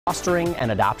Fostering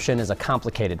and adoption is a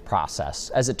complicated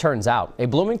process. As it turns out, a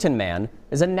Bloomington man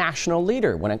is a national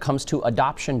leader when it comes to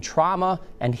adoption trauma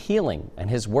and healing, and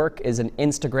his work is an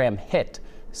Instagram hit.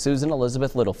 Susan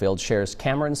Elizabeth Littlefield shares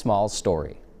Cameron Small's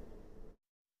story.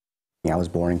 I was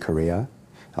born in Korea.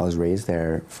 I was raised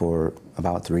there for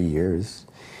about 3 years.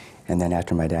 And then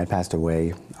after my dad passed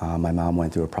away, my mom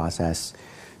went through a process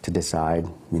to decide,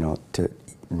 to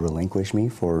relinquish me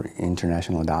for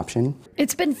international adoption.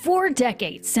 It's been 4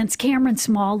 decades since Cameron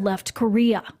Small left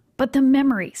Korea, but the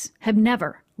memories have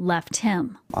never left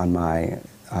him. On my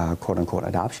quote-unquote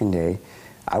adoption day,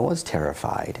 I was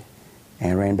terrified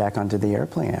and ran back onto the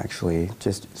airplane, actually,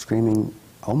 just screaming,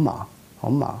 "Oma,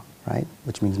 Oma," right?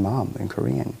 Which means mom in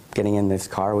Korean. Getting in this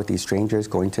car with these strangers,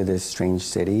 going to this strange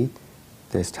city,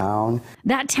 this town.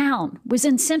 That town was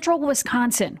in central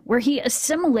Wisconsin, where he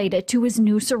assimilated to his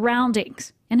new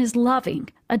surroundings and his loving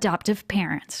adoptive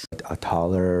parents. A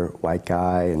taller white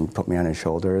guy and put me on his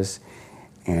shoulders,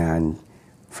 and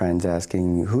friends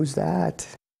asking, "Who's that?"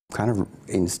 Kind of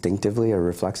instinctively or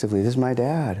reflexively, "This is my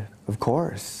dad, of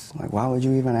course." Like, why would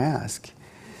you even ask?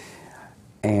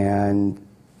 And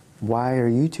why are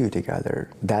you two together?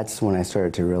 That's when I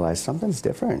started to realize something's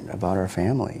different about our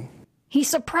family. He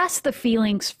suppressed the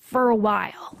feelings for a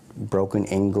while. Broken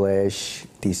English,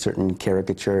 these certain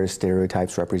caricatures,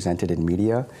 stereotypes represented in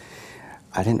media,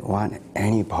 I didn't want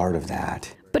any part of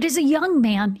that. But as a young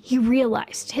man, he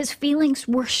realized his feelings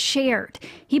were shared.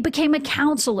 He became a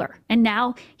counselor, and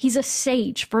now he's a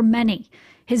sage for many.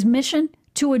 His mission?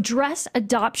 To address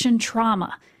adoption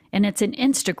trauma, and it's an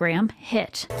Instagram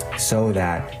hit. So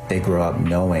that they grow up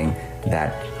knowing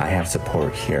that I have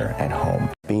support here at home.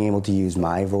 Being able to use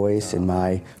my voice and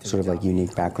my sort of like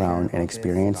unique background and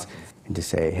experience and to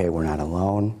say, hey, we're not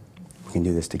alone, we can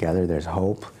do this together, there's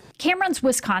hope. Cameron's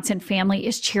Wisconsin family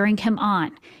is cheering him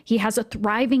on. He has a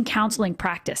thriving counseling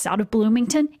practice out of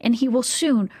Bloomington, and he will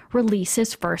soon release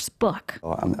his first book.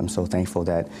 I'm so thankful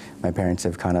that my parents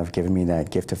have kind of given me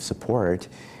that gift of support,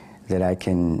 that I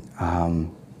can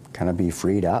kind of be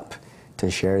freed up to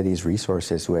share these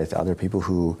resources with other people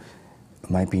who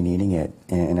might be needing it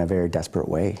in a very desperate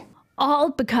way. All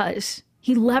because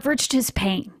he leveraged his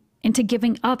pain into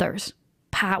giving others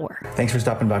power. Thanks for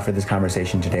stopping by for this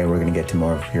conversation today. We're going to get to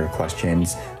more of your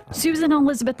questions. Susan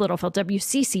Elizabeth Littlefield,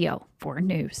 WCCO 4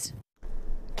 News.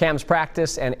 Cam's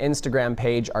practice and Instagram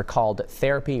page are called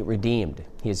Therapy Redeemed.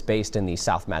 He is based in the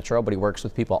South Metro, but he works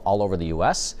with people all over the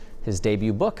U.S. His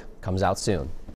debut book comes out soon.